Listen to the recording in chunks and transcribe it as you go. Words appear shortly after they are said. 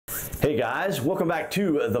Hey guys, welcome back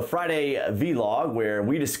to the Friday vlog where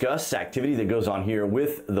we discuss activity that goes on here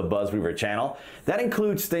with the BuzWeaver channel. That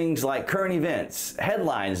includes things like current events,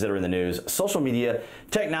 headlines that are in the news, social media,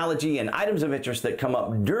 technology, and items of interest that come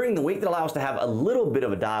up during the week that allow us to have a little bit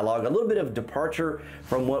of a dialogue, a little bit of departure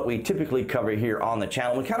from what we typically cover here on the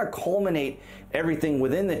channel. We kind of culminate everything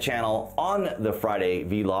within the channel on the Friday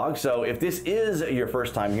vlog. So if this is your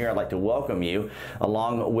first time here, I'd like to welcome you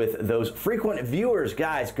along with those frequent viewers.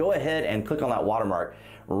 Guys, go ahead and click on that watermark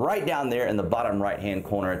right down there in the bottom right hand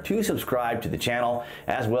corner to subscribe to the channel,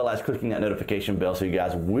 as well as clicking that notification bell so you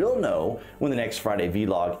guys will know when the next Friday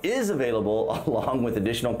vlog is available, along with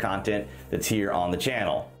additional content that's here on the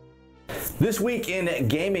channel. This week in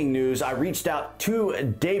gaming news, I reached out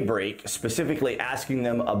to Daybreak, specifically asking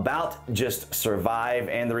them about Just Survive,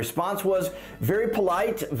 and the response was very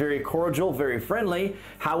polite, very cordial, very friendly.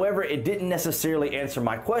 However, it didn't necessarily answer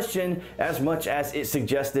my question as much as it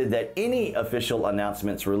suggested that any official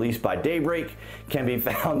announcements released by Daybreak can be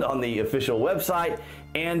found on the official website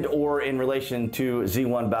and or in relation to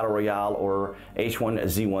Z1 Battle Royale or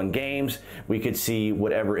H1Z1 games. We could see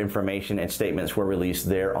whatever information and statements were released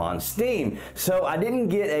there on Steam. So I didn't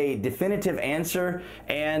get a definitive answer,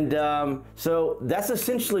 and so that's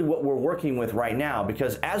essentially what we're working with right now,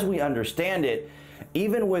 because as we understand it,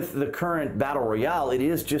 even with the current Battle Royale, it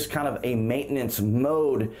is just kind of a maintenance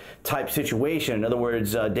mode type situation. In other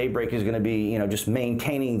words, Daybreak is going to be, just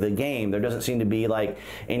maintaining the game. There doesn't seem to be like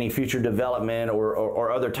any future development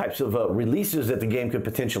or other types of releases that the game could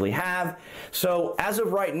potentially have. So as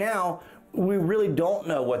of right now, we really don't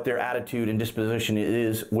know what their attitude and disposition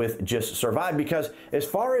is with Just Survive, because as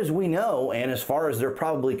far as we know, and as far as they're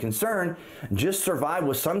probably concerned, Just Survive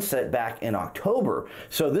was sunset back in October.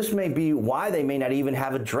 So this may be why they may not even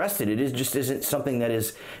have addressed it. It just isn't something that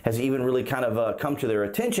has even really kind of come to their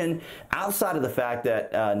attention, outside of the fact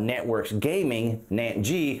that Networks Gaming,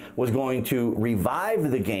 NantG, was going to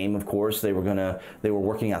revive the game. Of course, they were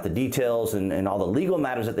working out the details and all the legal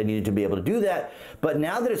matters that they needed to be able to do that. But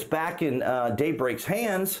now that it's back in Daybreak's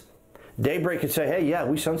hands, Daybreak could say, hey, yeah,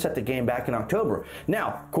 we sunset the game back in October. Now,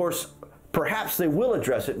 of course, perhaps they will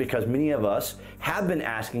address it, because many of us have been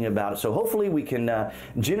asking about it. So hopefully we can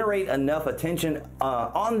generate enough attention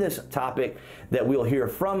on this topic that we'll hear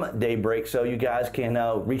from Daybreak, so you guys can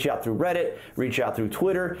reach out through Reddit, reach out through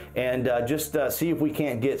Twitter, and just see if we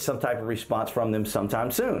can't get some type of response from them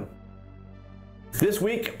sometime soon. This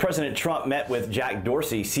week, President Trump met with Jack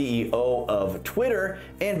Dorsey, CEO of Twitter,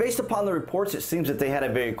 and based upon the reports, it seems that they had a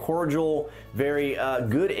very cordial, very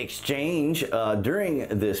good exchange during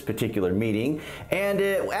this particular meeting. And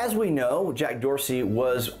as we know, Jack Dorsey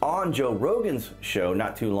was on Joe Rogan's show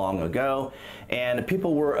not too long ago, and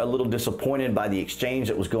people were a little disappointed by the exchange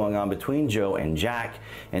that was going on between Joe and Jack,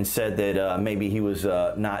 and said that maybe he was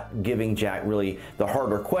not giving Jack really the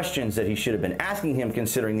harder questions that he should have been asking him,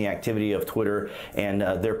 considering the activity of Twitter and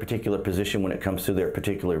their particular position when it comes to their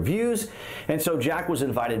particular views. And so Jack was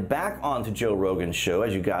invited back onto Joe Rogan's show.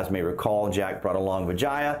 As you guys may recall, Jack brought along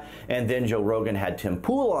Vijaya, and then Joe Rogan had Tim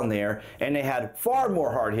Pool on there, and they had far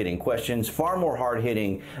more hard-hitting questions, far more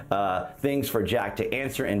hard-hitting things for Jack to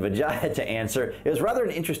answer and Vijaya to answer. It was rather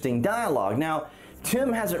an interesting dialogue. Now,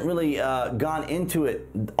 Tim hasn't really gone into it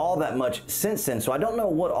all that much since then, so I don't know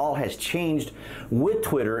what all has changed with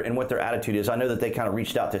Twitter and what their attitude is. I know that they kind of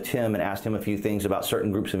reached out to Tim and asked him a few things about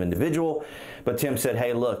certain groups of individual, but Tim said,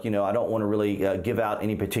 hey, look, I don't want to really give out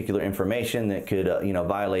any particular information that could,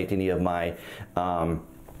 violate any of my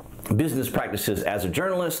business practices as a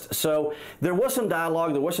journalist. So there was some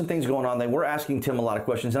dialogue, there were some things going on. They were asking Tim a lot of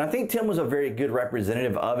questions, and I think Tim was a very good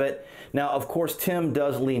representative of it. Now, of course, Tim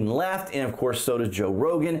does lean left, and of course, so does Joe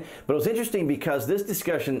Rogan. But it was interesting because this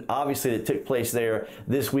discussion, obviously, that took place there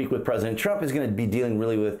this week with President Trump is going to be dealing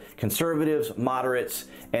really with conservatives, moderates,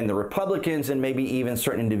 and the Republicans, and maybe even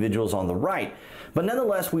certain individuals on the right. But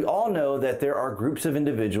nonetheless, we all know that there are groups of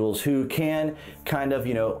individuals who can kind of,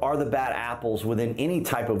 are the bad apples within any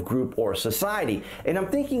type of group or society. And I'm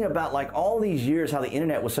thinking about, like, all these years how the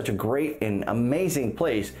internet was such a great and amazing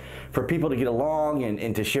place for people to get along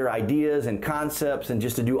and to share ideas and concepts and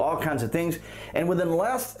just to do all kinds of things. And within the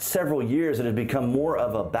last several years, it has become more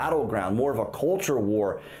of a battleground, more of a culture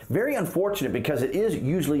war. Very unfortunate, because it is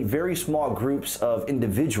usually very small groups of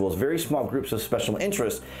individuals, very small groups of special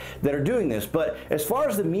interests that are doing this. But as far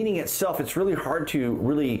as the meeting itself, it's really hard to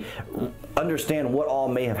really understand what all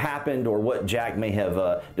may have happened, or what Jack may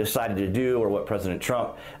have decided to do, or what President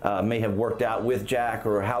Trump may have worked out with Jack,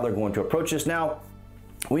 or how they're going to approach this. Now,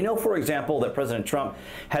 We know, for example, that President Trump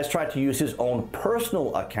has tried to use his own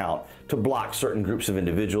personal account to block certain groups of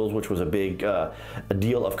individuals, which was a big a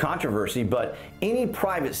deal of controversy. But any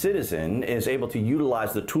private citizen is able to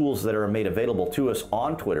utilize the tools that are made available to us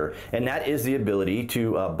on Twitter, and that is the ability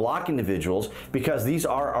to block individuals, because these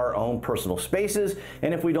are our own personal spaces.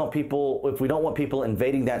 And if we don't want people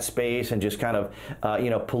invading that space and just kind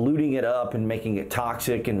of polluting it up and making it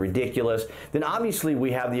toxic and ridiculous, then obviously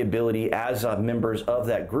we have the ability as members of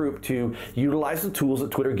that group to utilize the tools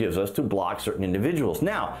that Twitter gives us to block certain individuals.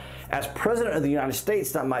 Now, as President of the United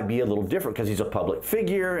States, that might be a little different because he's a public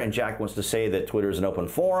figure, and Jack wants to say that Twitter is an open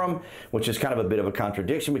forum, which is kind of a bit of a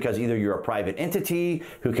contradiction, because either you're a private entity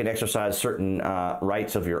who can exercise certain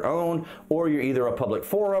rights of your own, or you're either a public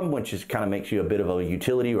forum, which is kind of makes you a bit of a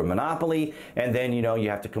utility or monopoly, and then you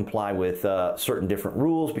have to comply with certain different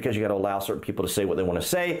rules, because you got to allow certain people to say what they want to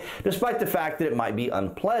say, despite the fact that it might be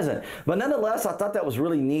unpleasant. But nonetheless, I thought that was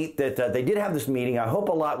really neat that they did have this meeting. I hope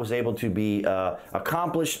a lot was able to be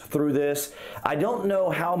accomplished through this. I don't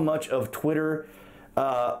know how much of Twitter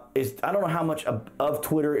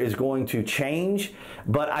Twitter is going to change,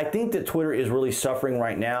 but I think that Twitter is really suffering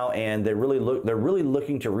right now, and they're really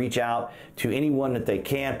looking to reach out to anyone that they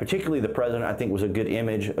can, particularly the president. I think was a good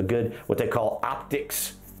image, a good what they call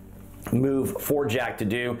optics move for Jack to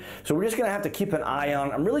do. So we're just going to have to keep an eye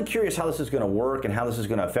on. I'm really curious how this is going to work and how this is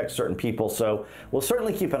going to affect certain people. So we'll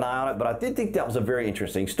certainly keep an eye on it, but I did think that was a very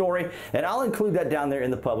interesting story, and I'll include that down there in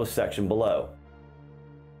the published section below.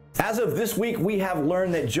 As of this week, we have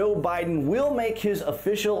learned that Joe Biden will make his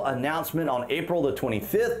official announcement on April the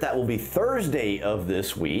 25th. That will be Thursday of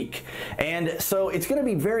this week. And so it's going to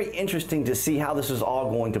be very interesting to see how this is all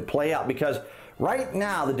going to play out, because right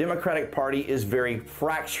now the Democratic Party is very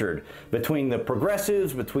fractured between the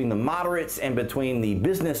progressives, between the moderates, and between the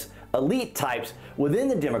business elite types within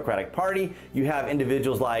the Democratic Party. You have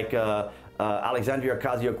individuals like Alexandria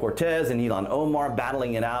Ocasio-Cortez and Ilhan Omar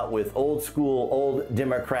battling it out with old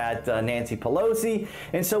Democrat Nancy Pelosi.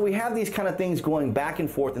 And so we have these kind of things going back and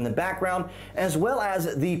forth in the background, as well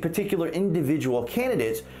as the particular individual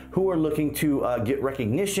candidates who are looking to get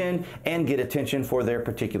recognition and get attention for their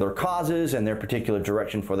particular causes and their particular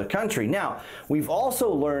direction for the country. Now, we've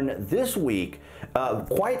also learned this week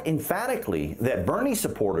quite emphatically that Bernie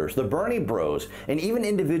supporters, the Bernie bros, and even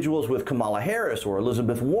individuals with Kamala Harris or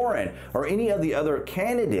Elizabeth Warren or any of the other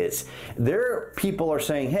candidates, their people are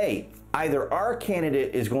saying, hey, either our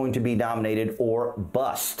candidate is going to be nominated or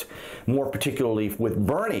bust, more particularly with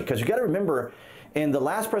Bernie. Because you got to remember, in the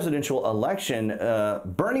last presidential election,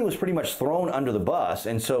 Bernie was pretty much thrown under the bus,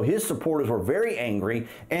 and so his supporters were very angry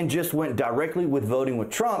and just went directly with voting with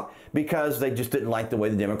Trump because they just didn't like the way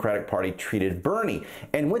the Democratic Party treated Bernie.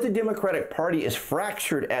 And with the Democratic Party as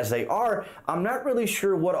fractured as they are, I'm not really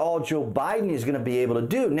sure what all Joe Biden is going to be able to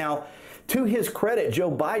do. Now, to his credit,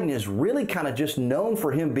 Joe Biden is really kind of just known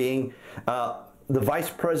for him being the vice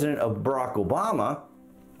president of Barack Obama,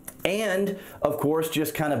 and of course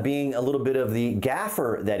just kind of being a little bit of the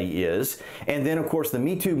gaffer that he is. And then of course the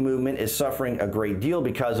Me Too movement is suffering a great deal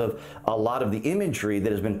because of a lot of the imagery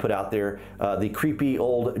that has been put out there, the creepy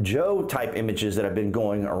old Joe type images that have been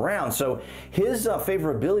going around. So his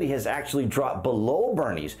favorability has actually dropped below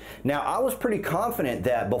Bernie's. Now, I was pretty confident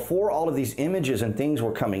that before all of these images and things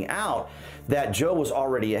were coming out, that Joe was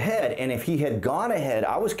already ahead, and if he had gone ahead,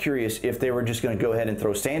 I was curious if they were just going to go ahead and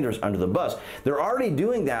throw Sanders under the bus. They're already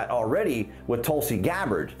doing that already with Tulsi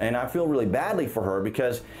Gabbard, and I feel really badly for her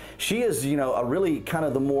because she is, a really kind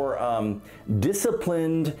of the more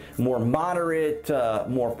disciplined, more moderate,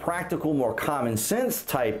 more practical, more common sense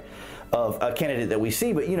type of a candidate that we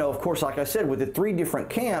see. But, of course, like I said, with the three different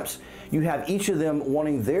camps, you have each of them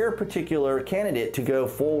wanting their particular candidate to go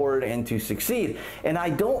forward and to succeed. And I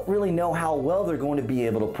don't really know how well they're going to be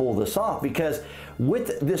able to pull this off, because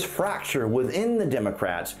with this fracture within the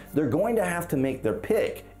Democrats, they're going to have to make their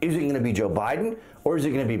pick. Is it going to be Joe Biden, or is it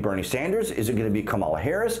going to be Bernie Sanders? Is it going to be Kamala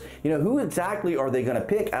Harris? Who exactly are they going to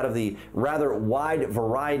pick out of the rather wide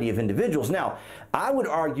variety of individuals? Now, I would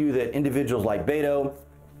argue that individuals like Beto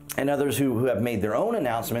and others who have made their own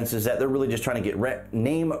announcements is that they're really just trying to get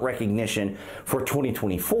name recognition for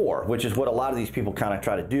 2024, which is what a lot of these people kind of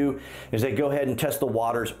try to do, is they go ahead and test the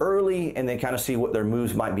waters early and then kind of see what their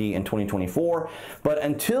moves might be in 2024. But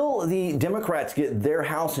until the Democrats get their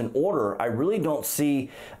house in order, I really don't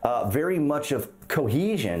see very much of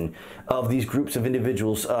cohesion of these groups of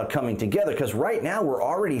individuals coming together, because right now we're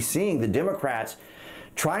already seeing the Democrats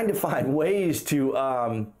trying to find ways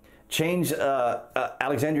to change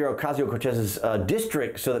Alexandria Ocasio-Cortez's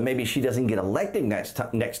district so that maybe she doesn't get elected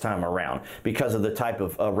next time around because of the type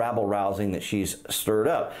of rabble-rousing that she's stirred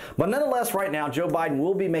up. But nonetheless, right now, Joe Biden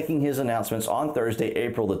will be making his announcements on Thursday,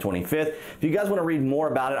 April the 25th. If you guys want to read more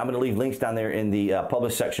about it, I'm going to leave links down there in the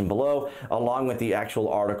published section below, along with the actual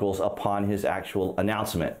articles upon his actual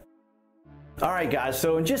announcement. All right, guys,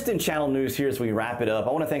 so just in channel news here as we wrap it up,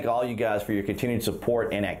 I want to thank all you guys for your continued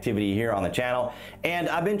support and activity here on the channel. And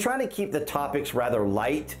I've been trying to keep the topics rather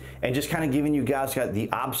light and just kind of giving you guys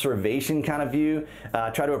the observation kind of view.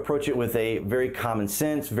 Try to approach it with a very common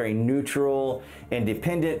sense, very neutral,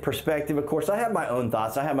 independent perspective. Of course, I have my own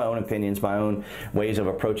thoughts. I have my own opinions, my own ways of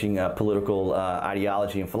approaching political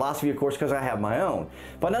ideology and philosophy, of course, because I have my own.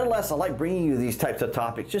 But nonetheless, I like bringing you these types of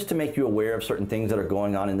topics just to make you aware of certain things that are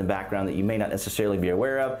going on in the background that you may not necessarily be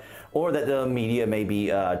aware of, or that the media may be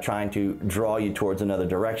trying to draw you towards another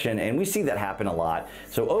direction, and we see that happen a lot.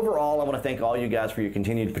 So overall, I want to thank all you guys for your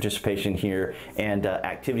continued participation here and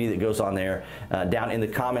activity that goes on there down in the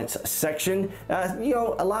comments section,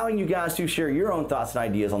 allowing you guys to share your own thoughts and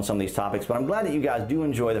ideas on some of these topics. But I'm glad that you guys do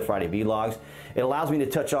enjoy the Friday vlogs. It allows me to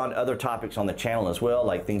touch on other topics on the channel as well,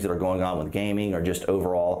 like things that are going on with gaming or just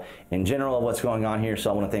overall in general of what's going on here. So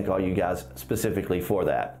I want to thank all you guys specifically for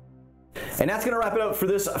that. And that's going to wrap it up for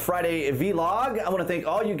this Friday vlog. I want to thank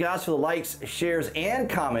all you guys for the likes, shares, and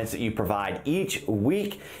comments that you provide each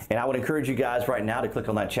week. And I would encourage you guys right now to click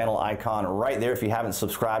on that channel icon right there if you haven't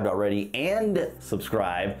subscribed already, and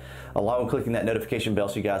subscribe, along with clicking that notification bell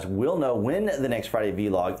so you guys will know when the next Friday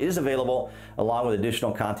vlog is available, along with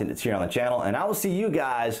additional content that's here on the channel. And I will see you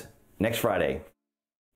guys next Friday.